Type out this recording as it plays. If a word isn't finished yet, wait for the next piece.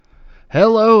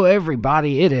Hello,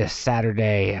 everybody. It is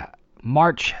Saturday,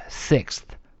 March 6th,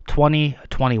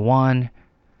 2021.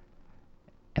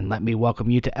 And let me welcome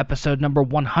you to episode number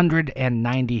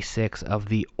 196 of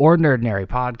the OrNERDnary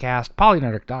podcast,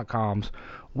 polynerdic.com's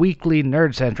weekly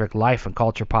nerd-centric life and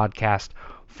culture podcast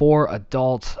for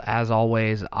adults. As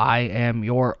always, I am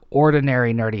your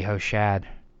ordinary nerdy host, Shad.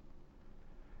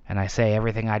 And I say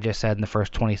everything I just said in the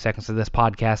first 20 seconds of this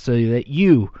podcast so that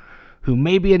you, who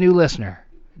may be a new listener,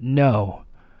 know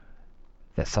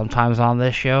that sometimes on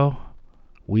this show,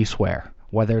 we swear.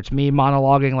 Whether it's me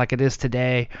monologuing like it is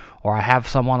today, or I have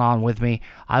someone on with me,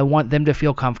 I want them to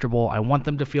feel comfortable. I want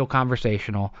them to feel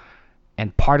conversational.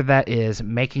 And part of that is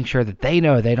making sure that they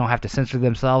know they don't have to censor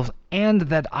themselves, and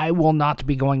that I will not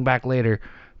be going back later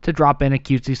to drop in a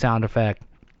cutesy sound effect,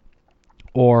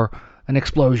 or an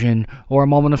explosion, or a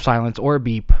moment of silence, or a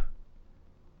beep,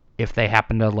 if they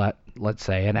happen to let, let's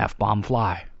say, an F-bomb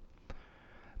fly.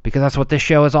 Because that's what this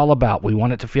show is all about. We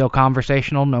want it to feel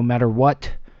conversational no matter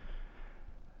what.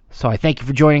 So I thank you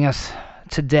for joining us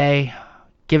today,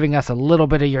 giving us a little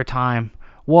bit of your time,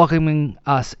 welcoming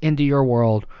us into your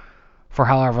world for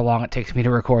however long it takes me to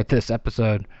record this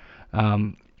episode.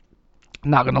 Not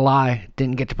going to lie,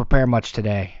 didn't get to prepare much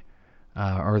today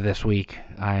or this week.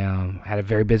 I had a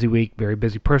very busy week, very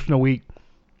busy personal week.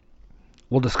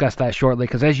 We'll discuss that shortly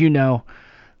because, as you know,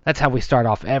 that's how we start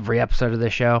off every episode of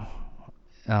this show.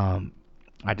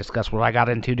 I discussed what I got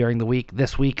into during the week.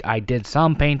 This week I did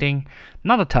some painting.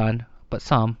 Not a ton, but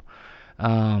some.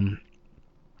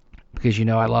 Because you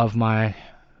know I love my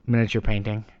miniature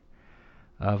painting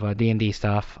of D&D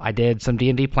stuff. I did some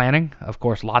D&D planning. Of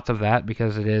course, lots of that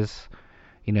because it is,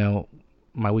 you know,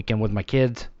 my weekend with my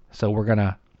kids. So we're going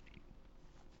to...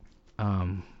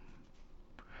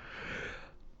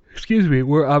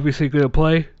 we're obviously going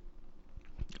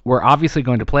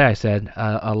to play... I said,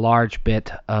 a large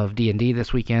bit of D&D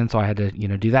this weekend, so I had to,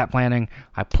 do that planning.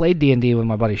 I played D&D with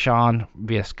my buddy Sean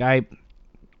via Skype.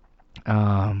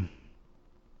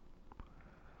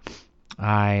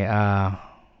 I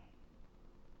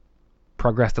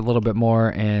progressed a little bit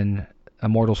more in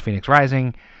Immortals Phoenix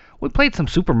Rising. We played some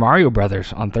Super Mario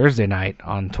Brothers on Thursday night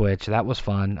on Twitch. That was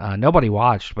fun. Nobody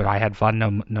watched, but I had fun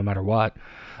no matter what.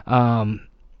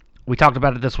 We talked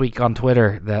about it this week on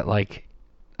Twitter that,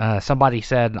 somebody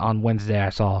said on Wednesday, I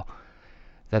saw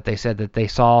that they said that they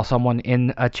saw someone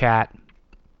in a chat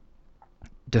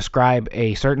describe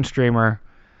a certain streamer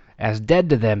as dead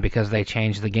to them because they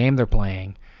changed the game they're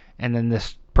playing. And then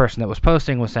this person that was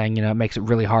posting was saying, it makes it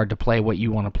really hard to play what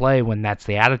you want to play when that's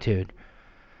the attitude.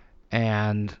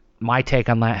 And my take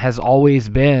on that has always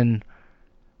been,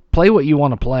 play what you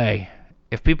want to play.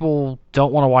 If people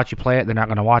don't want to watch you play it, they're not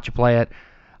going to watch you play it.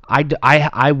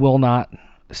 I will not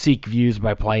seek views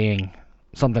by playing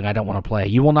something I don't want to play.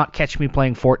 You will not catch me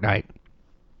playing Fortnite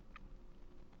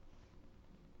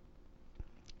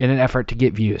in an effort to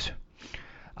get views.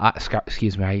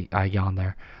 Excuse me, I yawned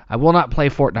there. I will not play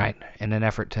Fortnite in an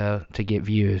effort to get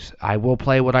views. I will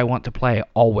play what I want to play,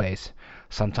 always.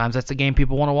 Sometimes that's a game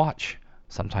people want to watch.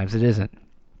 Sometimes it isn't.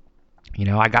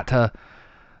 I got to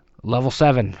level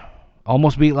 7.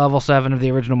 Almost beat level 7 of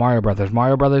the original Mario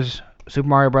Brothers. Super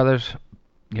Mario Brothers,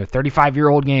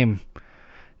 35-year-old game.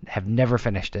 Have never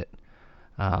finished it.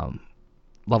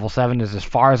 Level 7 is as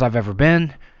far as I've ever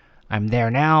been. I'm there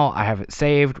now. I have it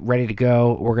saved, ready to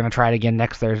go. We're going to try it again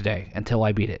next Thursday until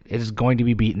I beat it. It is going to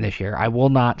be beaten this year. I will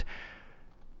not,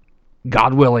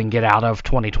 God willing, get out of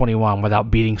 2021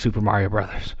 without beating Super Mario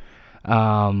Brothers.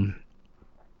 On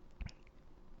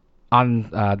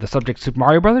the subject of Super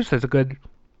Mario Brothers, there's a good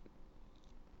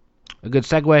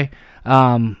segue.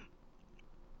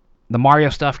 The Mario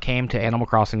stuff came to Animal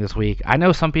Crossing this week. I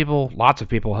know lots of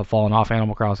people have fallen off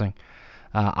Animal Crossing.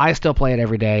 I still play it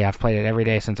every day. I've played it every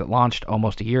day since it launched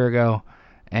almost a year ago.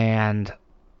 And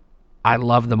I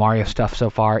love the Mario stuff so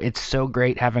far. It's so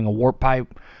great having a warp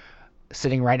pipe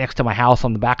sitting right next to my house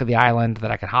on the back of the island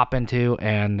that I can hop into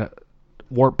and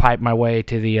warp pipe my way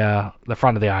to the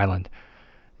front of the island.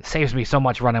 It saves me so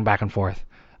much running back and forth.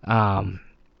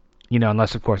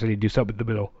 Unless, of course, I need to do something in the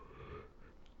middle.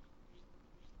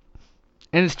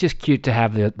 And it's just cute to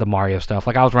have the Mario stuff.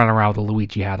 Like, I was running around with a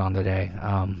Luigi hat on today.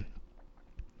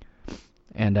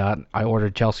 And I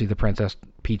ordered Chelsea the Princess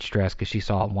Peach dress because she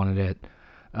saw it and wanted it.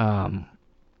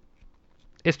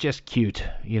 It's just cute.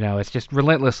 It's just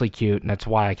relentlessly cute. And that's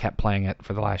why I kept playing it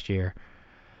for the last year.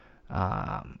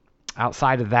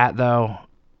 Outside of that, though,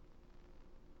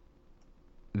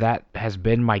 that has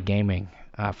been my gaming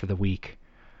for the week.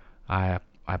 I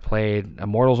played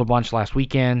Immortals a bunch last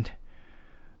weekend.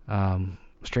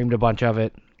 Streamed a bunch of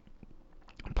it.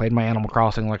 Played my Animal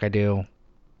Crossing like I do.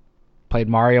 Played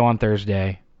Mario on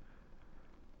Thursday.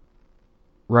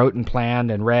 Wrote and planned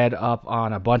and read up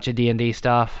on a bunch of D&D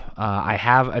stuff. I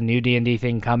have a new D&D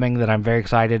thing coming that I'm very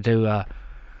excited to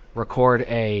record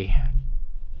a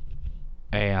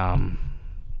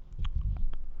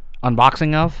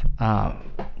unboxing of.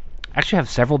 Actually have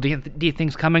several D&D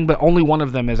things coming, but only one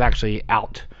of them is actually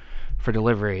out for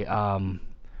delivery. I'm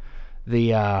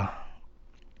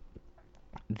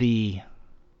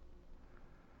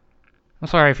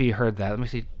sorry if you heard that. Let me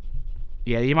see.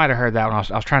 Yeah, you might have heard that when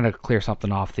I was trying to clear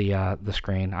something off the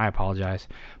screen. I apologize.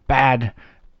 Bad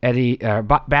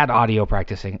audio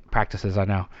practices, I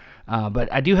know.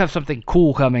 But I do have something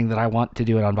cool coming that I want to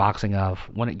do an unboxing of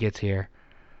when it gets here.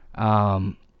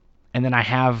 And then I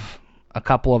have a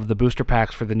couple of the booster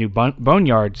packs for the new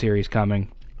Boneyard series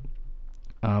coming.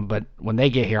 But when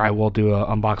they get here, I will do an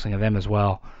unboxing of them as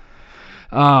well.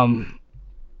 I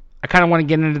kind of want to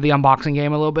get into the unboxing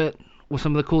game a little bit with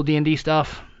some of the cool D&D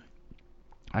stuff.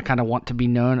 I kind of want to be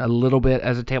known a little bit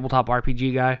as a tabletop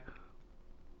RPG guy.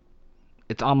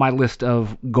 It's on my list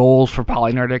of goals for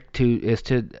Polynerdic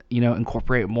to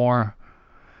incorporate more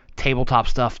tabletop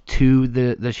stuff to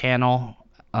the channel,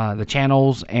 the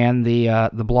channels and the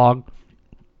blog,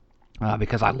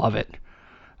 because I love it.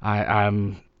 I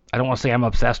don't want to say I'm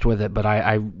obsessed with it, but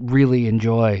I really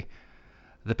enjoy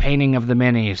the painting of the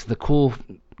minis, the cool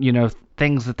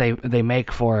things that they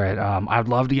make for it. I'd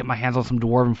love to get my hands on some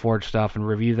Dwarven Forge stuff and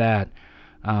review that.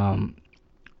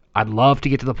 I'd love to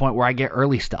get to the point where I get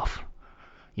early stuff.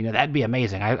 That'd be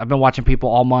amazing. I've been watching people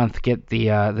all month get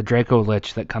the Draco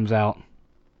Lich that comes out,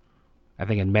 I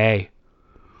think in May,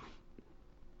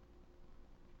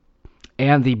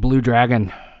 and the Blue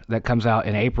Dragon that comes out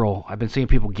in April. I've been seeing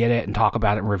people get it and talk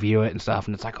about it and review it and stuff,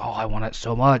 and it's like, oh, I want it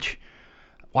so much.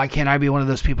 Why can't I be one of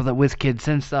those people that WizKids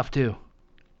send stuff to?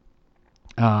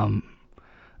 I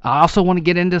also want to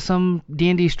get into some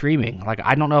D&D streaming. Like,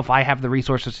 I don't know if I have the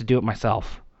resources to do it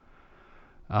myself.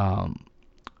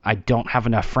 I don't have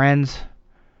enough friends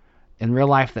in real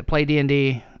life that play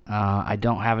D&D. I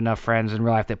don't have enough friends in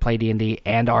real life that play D&D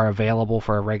and are available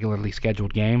for a regularly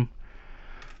scheduled game.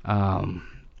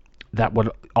 That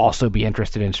would also be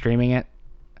interested in streaming it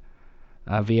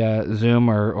via Zoom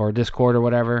or Discord or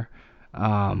whatever.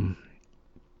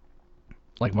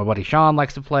 Like my buddy Sean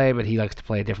likes to play, but he likes to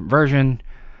play a different version.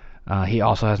 He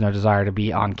also has no desire to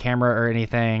be on camera or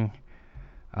anything.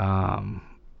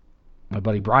 My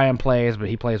buddy Brian plays, but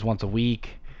he plays once a week,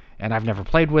 and I've never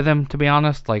played with him, to be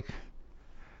honest. Like,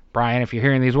 Brian, if you're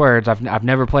hearing these words, I've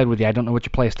never played with you. I don't know what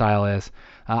your play style is.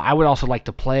 I would also like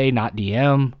to play, not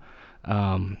DM.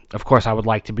 Of course, I would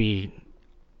like to be,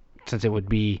 since it would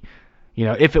be,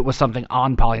 if it was something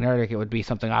on Polynerdic, it would be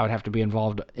something I would have to be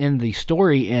involved in the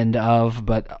story end of,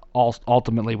 but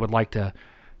ultimately would like to,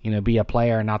 be a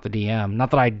player, not the DM.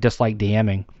 Not that I dislike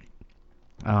DMing.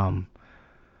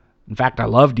 In fact, I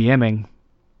love DMing,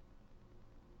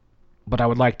 but I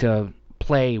would like to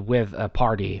play with a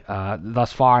party.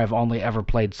 Thus far, I've only ever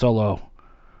played solo.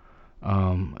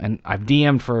 And I've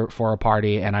DM'd for a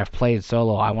party, and I've played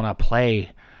solo. I want to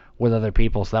play with other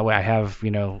people, so that way I have,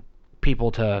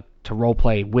 people to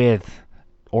roleplay with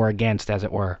or against, as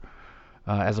it were,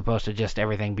 as opposed to just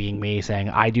everything being me saying,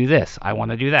 I do this, I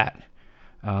want to do that.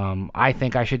 I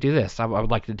think I should do this. I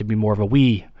would like it to be more of a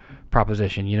we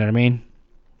proposition, you know what I mean?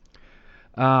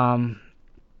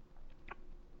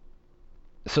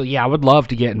 So yeah, I would love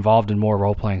to get involved in more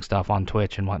role-playing stuff on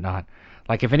Twitch and whatnot.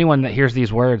 Like, if anyone that hears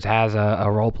these words has a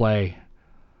role-play,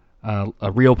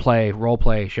 a real play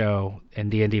role-play show in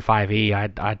D&D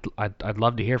 5e, I'd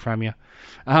love to hear from you.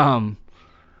 I'd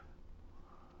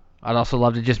also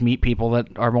love to just meet people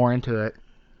that are more into it.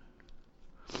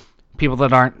 People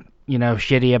that aren't,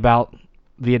 shitty about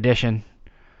the edition.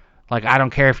 Like, I don't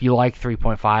care if you like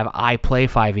 3.5. I play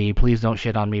 5e. Please don't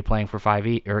shit on me playing for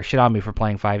 5e, or shit on me for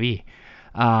playing 5e.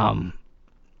 I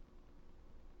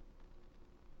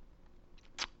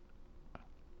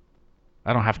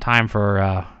don't have time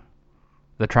for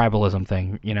the tribalism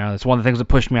thing. It's one of the things that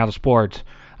pushed me out of sports.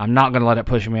 I'm not going to let it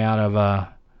push me out of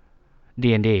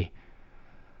D&D.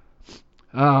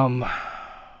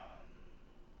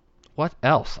 What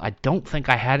else? I don't think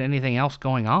I had anything else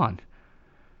going on.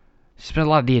 It's been a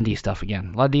lot of D&D stuff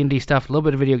again. A lot of D&D stuff, a little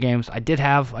bit of video games. I did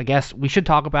have, I guess, we should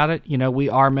talk about it. We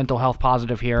are mental health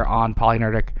positive here on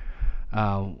Polynerdic.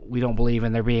 We don't believe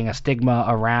in there being a stigma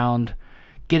around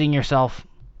getting yourself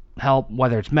help,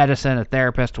 whether it's medicine, a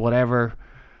therapist, whatever.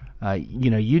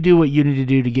 You do what you need to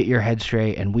do to get your head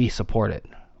straight, and we support it.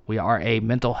 We are a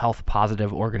mental health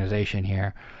positive organization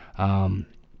here.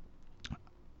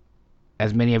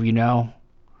 As many of you know,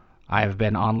 I have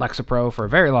been on Lexapro for a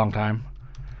very long time.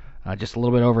 just a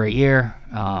little bit over a year.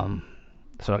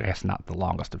 So I guess not the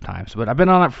longest of times, but I've been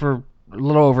on it for a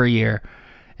little over a year.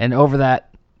 And over that,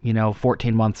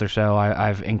 14 months or so,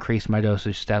 I've increased my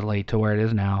dosage steadily to where it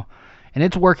is now. And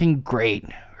it's working great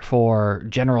for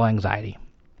general anxiety.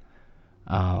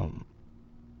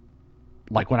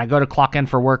 Like when I go to clock in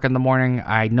for work in the morning,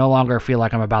 I no longer feel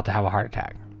like I'm about to have a heart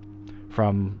attack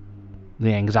from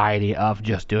the anxiety of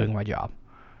just doing my job.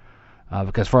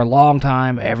 Because for a long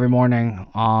time, every morning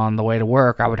on the way to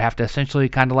work, I would have to essentially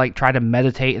kind of like try to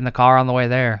meditate in the car on the way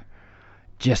there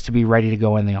just to be ready to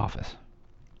go in the office.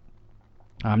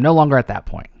 I'm no longer at that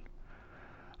point.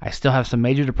 I still have some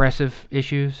major depressive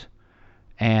issues,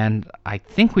 and I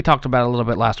think we talked about it a little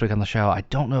bit last week on the show. I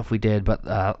don't know if we did, but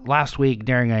last week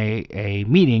during a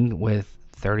meeting with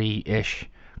 30-ish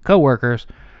coworkers,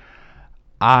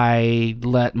 I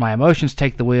let my emotions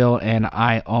take the wheel, and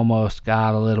I almost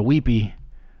got a little weepy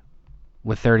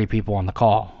with 30 people on the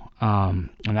call. And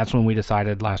that's when we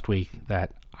decided last week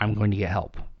that I'm going to get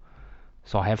help.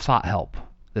 So I have sought help.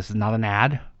 This is not an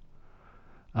ad.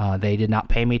 They did not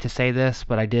pay me to say this,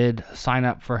 but I did sign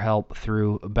up for help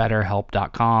through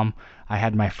BetterHelp.com. I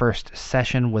had my first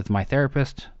session with my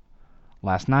therapist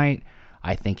last night.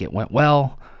 I think it went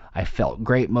well. I felt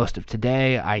great most of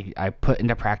today. I put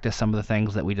into practice some of the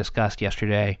things that we discussed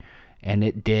yesterday, and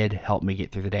it did help me get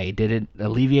through the day. Did it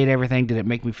alleviate everything? Did it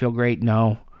make me feel great?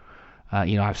 No.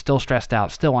 I'm still stressed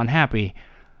out, still unhappy,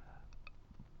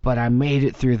 but I made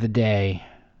it through the day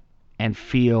and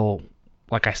feel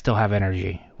like I still have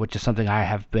energy, which is something I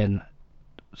have been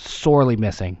sorely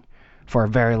missing for a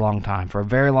very long time. For a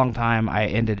very long time, I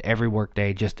ended every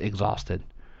workday just exhausted.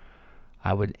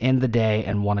 I would end the day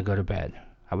and want to go to bed.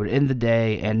 I would end the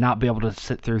day and not be able to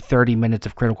sit through 30 minutes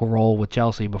of Critical Role with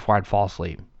Chelsea before I'd fall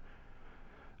asleep.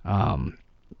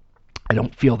 I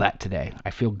don't feel that today.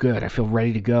 I feel good. I feel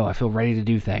ready to go. I feel ready to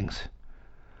do things.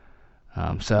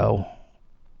 So,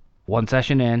 one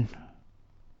session in,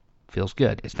 feels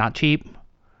good. It's not cheap.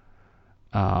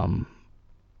 It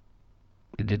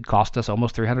did cost us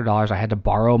almost $300. I had to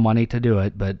borrow money to do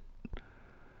it, but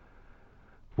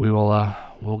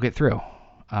we'll get through.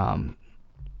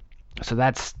 So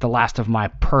that's the last of my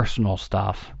personal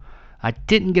stuff. I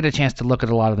didn't get a chance to look at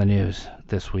a lot of the news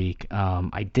this week.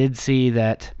 I did see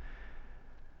that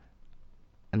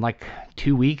in like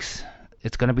 2 weeks,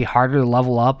 it's going to be harder to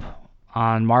level up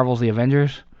on Marvel's The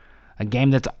Avengers. A game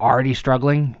that's already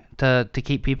struggling to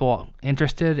keep people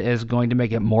interested is going to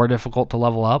make it more difficult to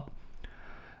level up.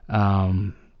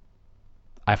 I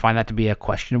find that to be a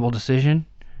questionable decision.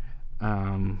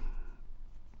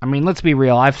 Let's be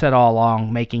real. I've said all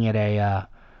along making it a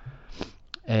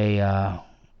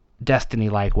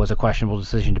Destiny-like was a questionable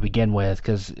decision to begin with,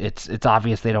 because it's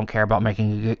obvious they don't care about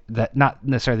making that. Not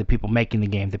necessarily the people making the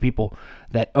game, the people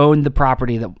that own the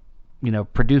property that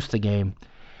produce the game,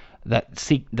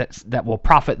 that will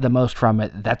profit the most from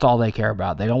it. That's all they care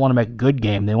about. They don't want to make a good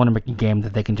game. They want to make a game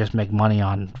that they can just make money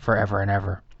on forever and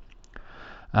ever.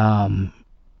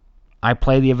 I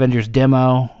played the Avengers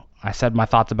demo. I said my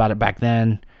thoughts about it back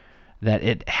then, that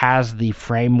it has the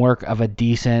framework of a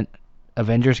decent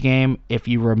Avengers game if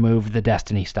you remove the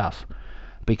Destiny stuff,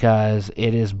 because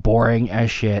it is boring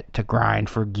as shit to grind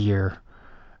for gear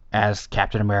as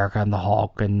Captain America and the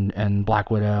Hulk and Black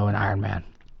Widow and Iron Man.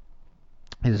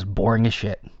 It is boring as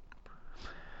shit.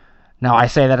 Now, I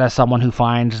say that as someone who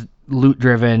finds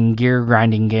loot-driven,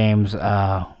 gear-grinding games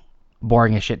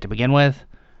boring as shit to begin with.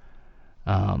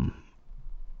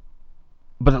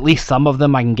 But at least some of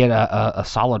them I can get a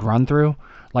solid run through.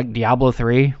 Like Diablo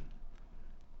 3.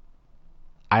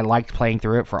 I liked playing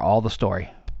through it for all the story.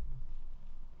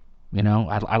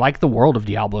 I like the world of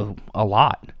Diablo a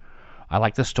lot. I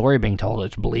like the story being told.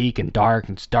 It's bleak and dark,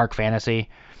 and it's dark fantasy,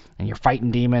 and you're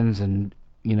fighting demons, and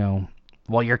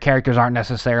while your characters aren't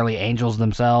necessarily angels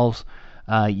themselves,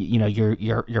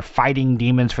 you're fighting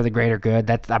demons for the greater good.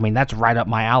 That's right up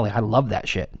my alley. I love that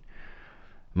shit.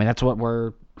 That's what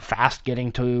we're fast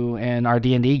getting to in our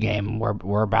D&D game.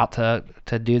 We're about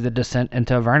to do the Descent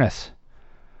into Avernus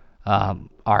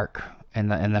arc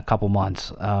in a couple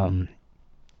months.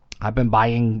 I've been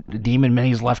buying demon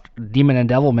and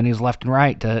devil minis left and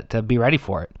right to be ready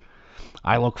for it.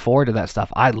 I look forward to that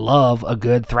stuff. I love a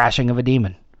good thrashing of a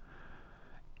demon.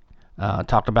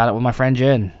 Talked about it with my friend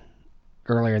Jen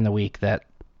earlier in the week, that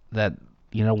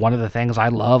one of the things I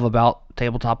love about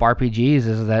tabletop RPGs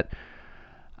is that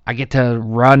I get to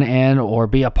run in or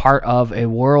be a part of a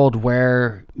world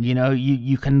where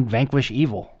you can vanquish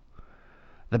evil.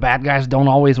 The bad guys don't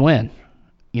always win,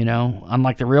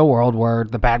 unlike the real world where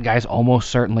the bad guys almost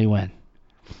certainly win.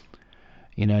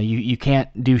 You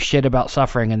can't do shit about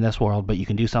suffering in this world, but you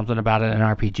can do something about it in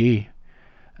an RPG.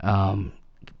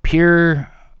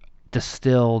 Pure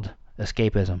distilled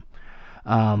escapism.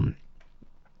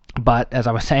 But as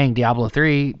I was saying, Diablo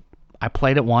 3, I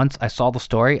played it once. I saw the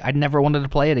story. I never wanted to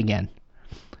play it again.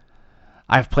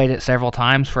 I've played it several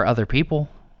times for other people.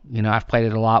 I've played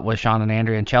it a lot with Sean and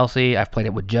Andrea and Chelsea. I've played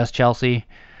it with just Chelsea.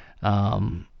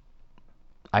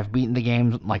 I've beaten the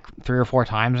game like 3 or 4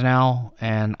 times now,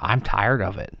 and I'm tired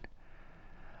of it.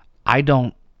 I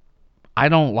don't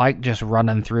like just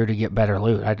running through to get better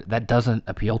loot. That doesn't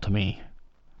appeal to me.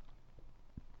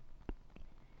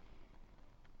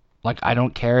 Like, I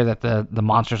don't care that the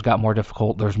monsters got more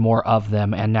difficult. There's more of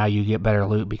them, and now you get better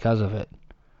loot because of it.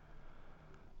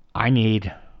 I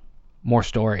need more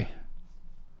story.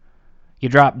 You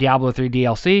drop Diablo 3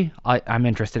 DLC, I'm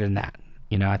interested in that.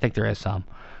 I think there is some.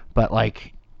 But,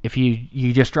 like, if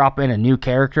you just drop in a new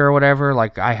character or whatever,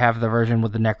 like I have the version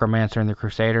with the Necromancer and the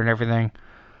Crusader and everything,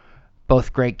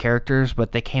 both great characters,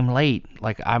 but they came late.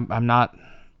 Like, I'm not...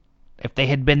 If they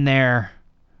had been there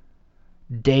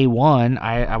day one,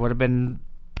 I would have been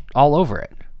all over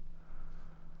it.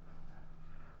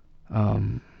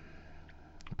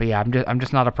 But yeah, I'm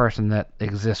just not a person that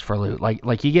exists for loot.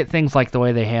 Like you get things like the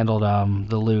way they handled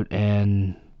the loot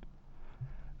in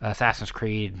Assassin's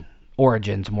Creed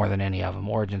Origins more than any of them.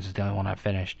 Origins is the only one I've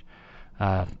finished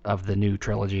of the new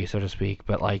trilogy, so to speak.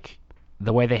 But like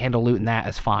the way they handle loot in that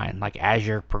is fine. Like as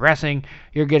you're progressing,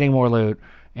 you're getting more loot,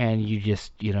 and you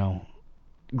just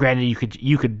granted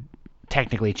you could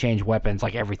technically change weapons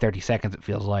like every 30 seconds. It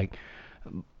feels like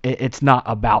it's not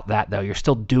about that though. You're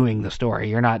still doing the story.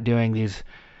 You're not doing these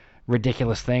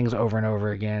ridiculous things over and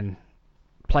over again,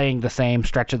 playing the same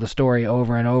stretch of the story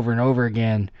over and over and over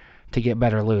again to get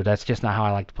better loot. That's just not how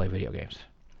I like to play video games.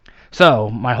 So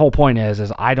my whole point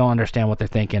is I don't understand what they're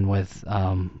thinking with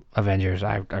Avengers.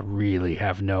 I really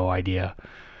have no idea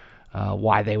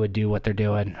why they would do what they're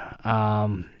doing.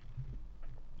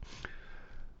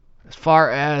 As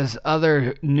far as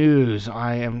other news,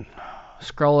 I am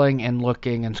scrolling and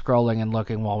looking and scrolling and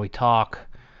looking while we talk.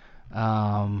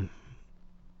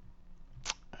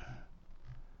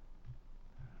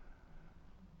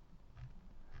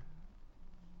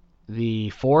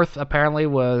 The 4th apparently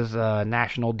was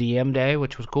National DM Day,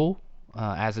 which was cool.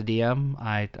 As a DM,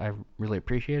 I really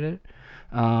appreciate it.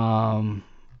 I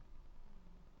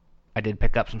did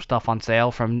pick up some stuff on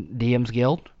sale from DM's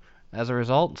Guild as a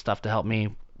result, stuff to help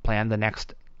me plan the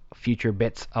next future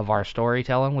bits of our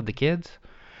storytelling with the kids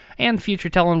and future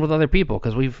telling with other people,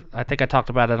 because I think I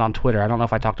talked about it on Twitter. I don't know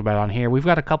if I talked about it on here. We've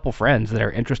got a couple friends that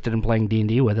are interested in playing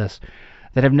D&D with us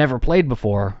that have never played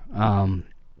before.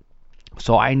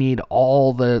 So I need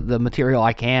all the material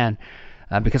I can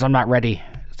because I'm not ready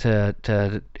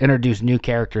to introduce new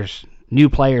characters, new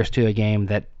players to a game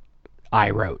that I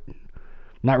wrote. I'm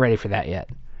not ready for that yet.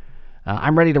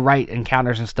 I'm ready to write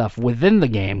encounters and stuff within the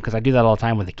game because I do that all the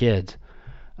time with the kids.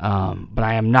 But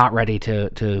I am not ready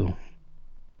to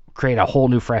create a whole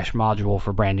new fresh module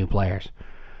for brand new players.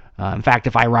 In fact,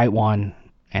 if I write one,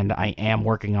 and I am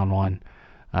working on one,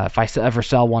 if I ever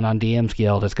sell one on DM's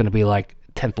Guild, it's going to be like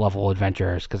 10th level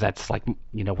adventurers, because that's like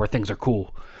where things are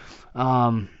cool.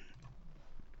 Trying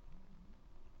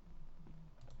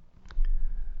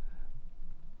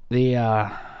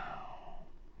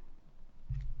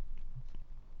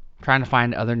to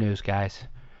find other news, guys.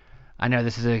 I know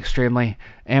this is an extremely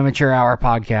amateur hour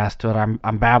podcast, but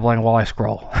I'm babbling while I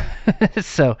scroll.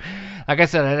 So, like I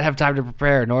said, I didn't have time to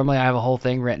prepare. Normally I have a whole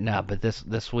thing written up, but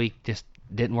this week just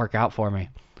didn't work out for me.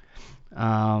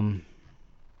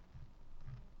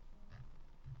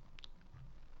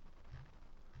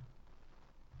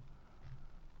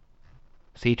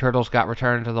 Sea turtles got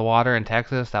returned to the water in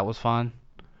Texas. That was fun.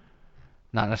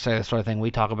 Not necessarily the sort of thing we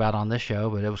talk about on this show,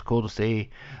 but it was cool to see.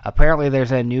 Apparently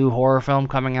there's a new horror film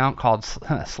coming out called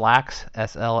Slaxx,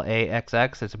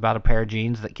 Slaxx. It's about a pair of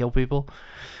jeans that kill people.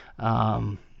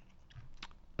 That's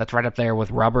right up there with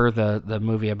Rubber, the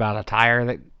movie about a tire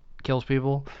that kills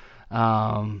people.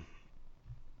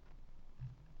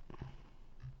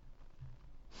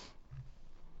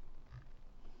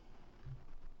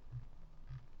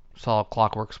 Saw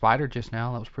Clockwork Spider just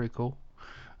now. That was pretty cool.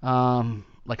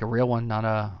 Like a real one, not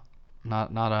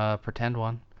a pretend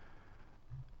one.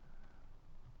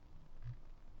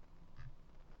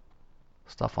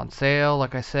 Stuff on sale,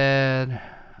 like I said.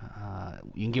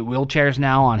 You can get wheelchairs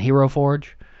now on Hero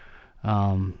Forge.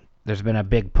 There's been a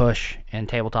big push in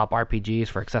tabletop RPGs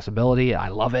for accessibility. I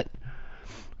love it.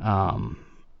 I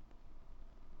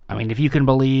mean, if you can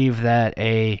believe that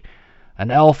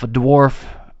an elf, a dwarf,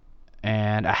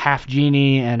 and a half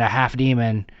genie and a half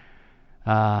demon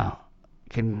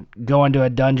can go into a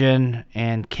dungeon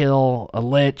and kill a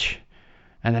lich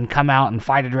and then come out and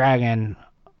fight a dragon,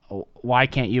 why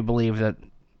can't you believe that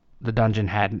the dungeon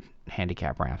had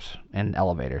handicap ramps and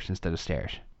elevators instead of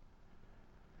stairs?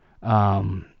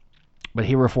 But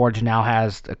Hero Forge now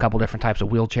has a couple different types of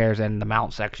wheelchairs in the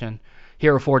mount section.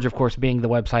 Hero Forge, of course, being the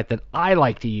website that I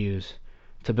like to use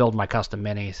to build my custom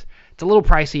minis. It's a little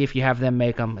pricey if you have them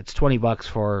make them. It's $20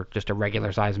 for just a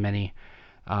regular size mini.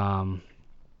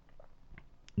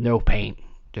 No paint,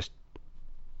 just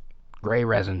gray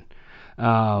resin.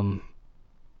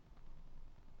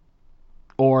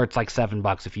 Or it's like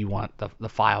 $7 if you want the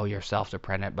file yourself to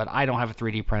print it. But I don't have a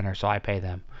 3D printer, so I pay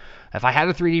them. If I had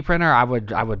a 3D printer, I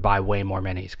would buy way more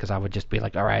minis, because I would just be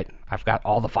like, all right, I've got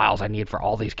all the files I need for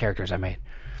all these characters I made.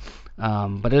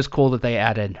 But it is cool that they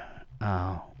added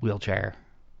wheelchair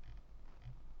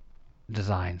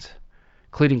designs,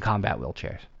 including combat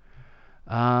wheelchairs.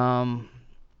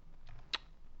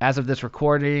 As of this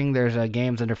recording, there's a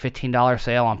games under $15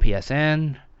 sale on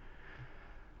PSN.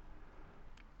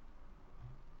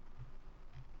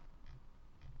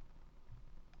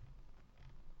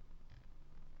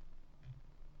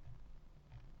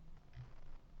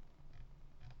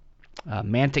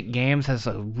 Mantic Games has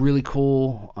a really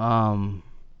cool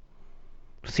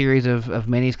series of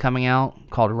minis coming out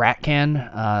called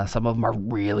Ratkin. Some of them are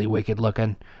really wicked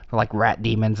looking. They're like rat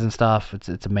demons and stuff.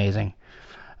 It's amazing.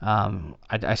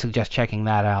 I suggest checking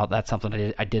that out. That's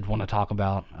something I did want to talk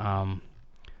about. I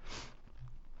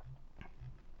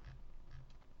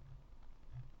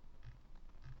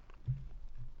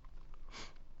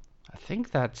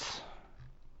think that's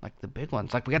like the big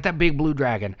ones. Like we got that big blue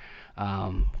dragon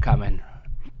coming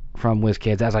from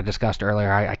WizKids, as I discussed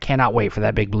earlier. I cannot wait for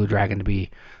that big blue dragon to be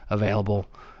available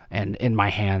and in my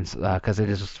hands, because it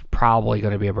is probably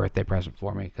going to be a birthday present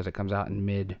for me, because it comes out in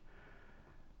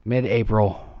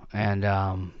mid-April, and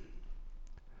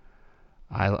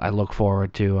I look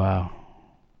forward to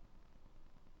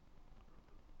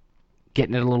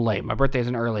getting it a little late. My birthday's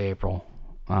in early April,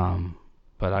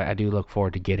 but I do look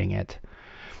forward to getting it.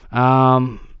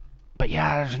 But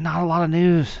yeah, there's not a lot of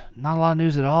news. Not a lot of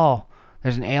news at all.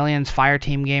 There's an Aliens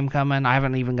Fireteam game coming. I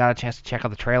haven't even got a chance to check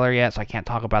out the trailer yet, so I can't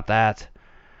talk about that.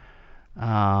 There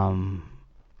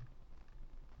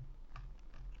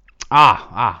we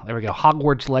go.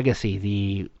 Hogwarts Legacy,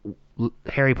 the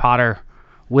Harry Potter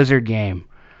wizard game.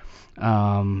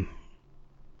 They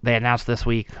announced this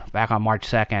week, back on March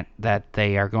 2nd, that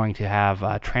they are going to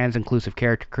have trans-inclusive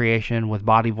character creation with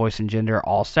body, voice, and gender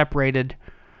all separated.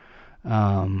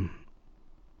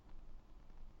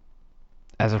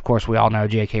 As of course we all know,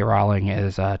 J.K. Rowling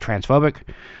is transphobic,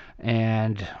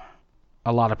 and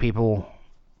a lot of people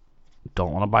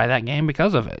don't want to buy that game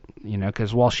because of it.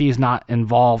 Because while she's not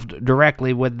involved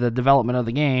directly with the development of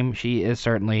the game, she is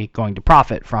certainly going to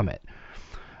profit from it.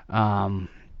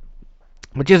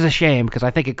 Which is a shame, because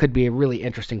I think it could be a really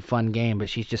interesting, fun game, but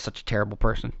she's just such a terrible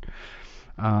person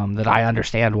that I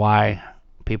understand why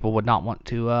people would not want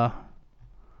to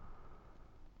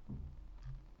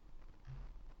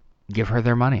give her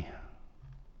their money.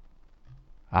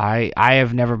 I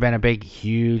have never been a big,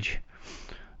 huge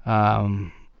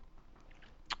Harry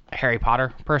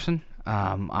Potter person.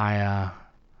 I've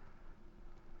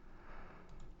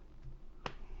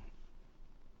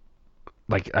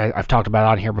talked about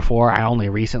it on here before. I only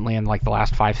recently, in like the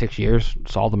last 5-6 years,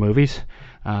 saw the movies.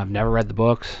 I've never read the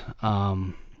books.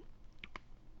 One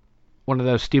of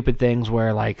those stupid things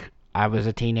where, like, I was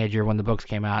a teenager when the books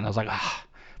came out, and I was like,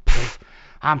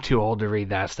 I'm too old to read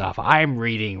that stuff. I'm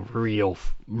reading real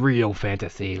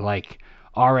fantasy, like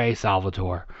R.A.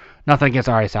 Salvatore. Nothing against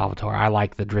R.A. Salvatore. I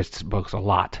like the Drizzt books a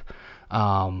lot.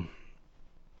 But,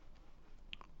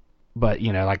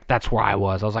 like, that's where I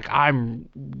was. I was like, I'm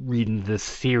reading this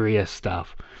serious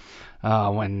stuff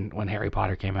when Harry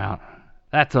Potter came out.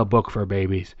 That's a book for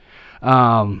babies.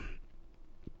 But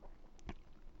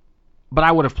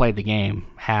I would have played the game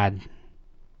had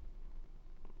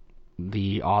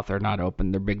the author not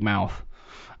opened their big mouth,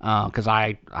 because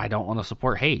I don't want to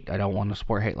support hate. I don't want to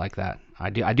support hate like that. I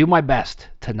do my best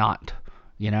to not,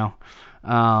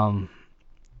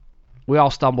 we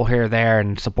all stumble here or there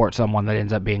and support someone that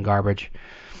ends up being garbage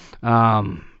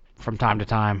from time to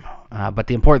time, but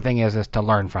the important thing is to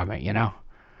learn from it.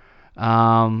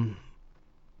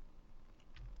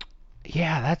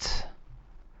 Yeah,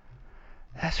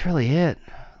 that's really it,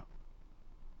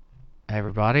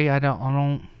 everybody. I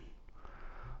don't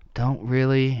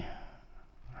really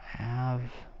have.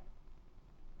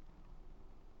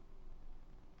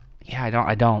 Yeah,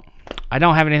 I don't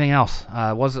have anything else.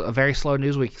 It was a very slow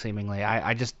news week, seemingly.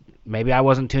 I just Maybe I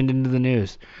wasn't tuned into the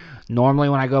news. Normally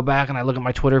when I go back and I look at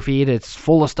my Twitter feed, it's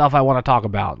full of stuff I want to talk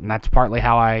about, and that's partly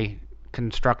how I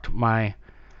construct my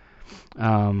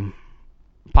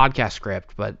podcast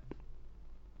script. But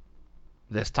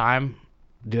this time,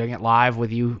 doing it live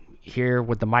with you here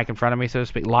with the mic in front of me, so to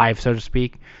speak, live, so to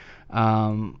speak,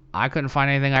 I couldn't find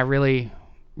anything I really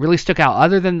stood out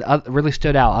other than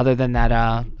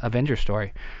that Avengers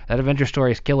story. That Avengers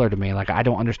story is killer to me. Like, I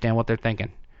don't understand what they're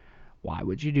thinking. Why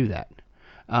would you do that?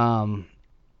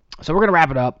 So we're gonna wrap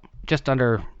it up. Just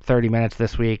under 30 minutes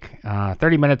this week.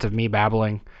 30 minutes of me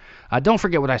babbling. Don't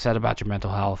forget what I said about your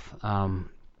mental health.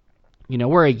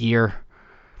 We're a year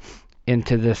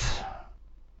into this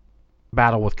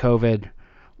battle with COVID.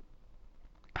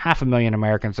 500,000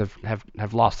 Americans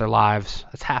have lost their lives.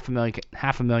 That's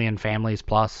 500,000 families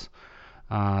plus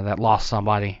that lost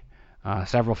somebody.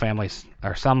 Several families,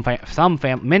 or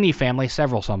many families,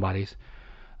 several somebodies.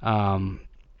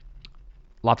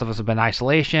 Lots of us have been in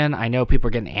isolation. I know people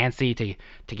are getting antsy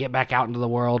to get back out into the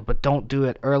world, but don't do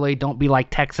it early. Don't be like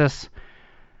Texas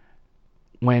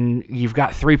when you've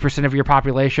got 3% of your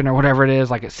population or whatever it is,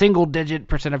 like a single-digit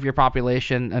percent of your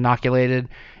population inoculated,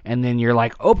 and then you're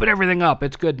like, open everything up.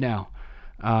 It's good now.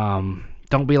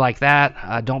 Don't be like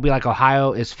that. Don't be like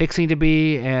Ohio is fixing to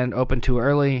be and open too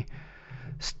early.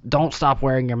 Don't stop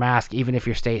wearing your mask, even if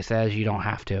your state says you don't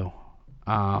have to.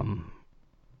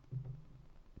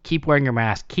 Keep wearing your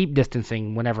mask. Keep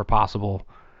distancing whenever possible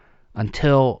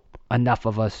until enough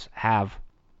of us have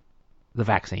the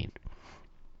vaccine.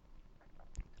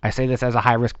 I say this as a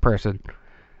high-risk person.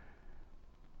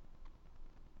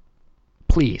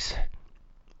 Please,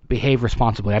 behave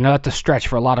responsibly. I know that's a stretch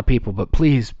for a lot of people, but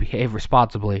please behave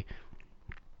responsibly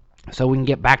so we can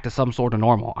get back to some sort of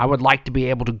normal. I would like to be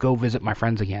able to go visit my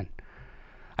friends again.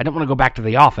 I don't want to go back to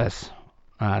the office.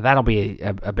 That'll be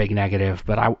a big negative,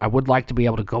 but I would like to be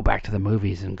able to go back to the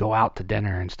movies and go out to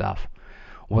dinner and stuff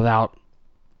without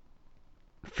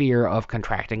fear of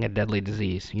contracting a deadly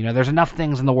disease. There's enough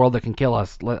things in the world that can kill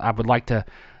us. I would like to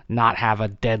not have a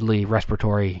deadly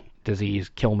respiratory disease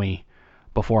kill me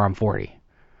before I'm 40.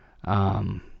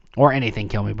 Or anything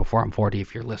kill me before I'm 40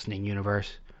 if you're listening,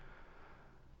 universe.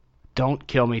 Don't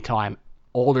kill me till I'm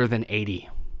older than 80.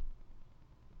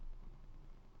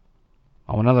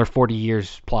 I want another 40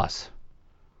 years plus.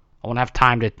 I want to have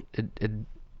time to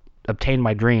obtain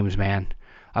my dreams, man.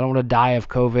 I don't want to die of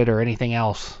COVID or anything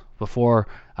else before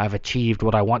I've achieved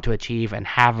what I want to achieve and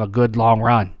have a good long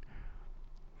run.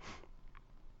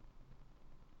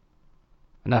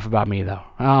 Enough about me,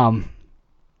 though.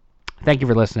 Thank you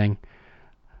for listening.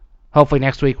 Hopefully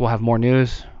next week we'll have more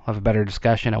news. We'll have a better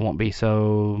discussion. It won't be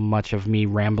so much of me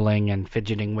rambling and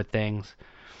fidgeting with things.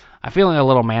 I'm feeling a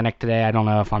little manic today. I don't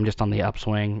know if I'm just on the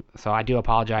upswing. So I do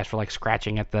apologize for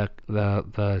scratching at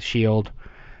the shield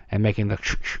and making the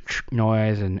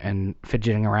noise and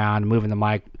fidgeting around, moving the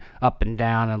mic up and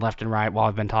down and left and right while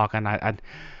I've been talking.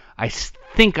 I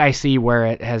think I see where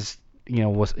it has, where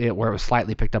it was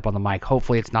slightly picked up on the mic.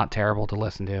 Hopefully it's not terrible to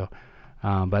listen to.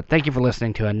 But thank you for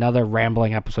listening to another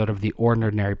rambling episode of the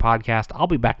OrNERDnary podcast. I'll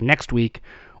be back next week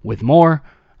with more.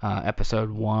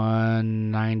 Episode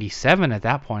 197 at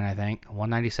that point, I think.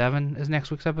 197 is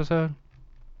next week's episode?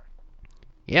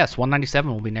 Yes,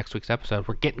 197 will be next week's episode.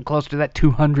 We're getting close to that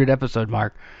 200 episode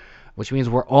mark, which means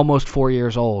we're almost 4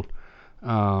 years old.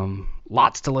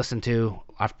 Lots to listen to.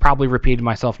 I've probably repeated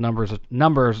myself numbers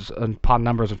upon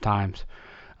numbers of times,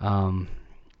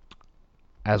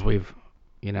 as we've,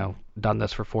 done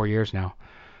this for 4 years now,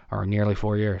 or nearly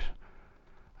 4 years.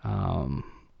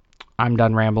 I'm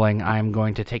done rambling. I'm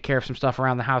going to take care of some stuff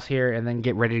around the house here and then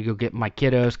get ready to go get my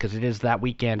kiddos, because it is that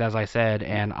weekend, as I said,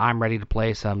 and I'm ready to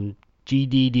play some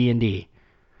GDD&D,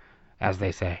 as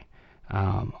they say.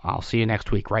 I'll see you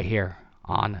next week right here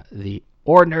on the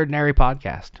OrNERDnary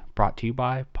podcast, brought to you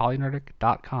by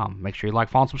polynerdic.com. Make sure you like,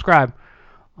 follow, and subscribe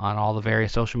on all the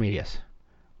various social medias.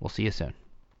 We'll see you soon.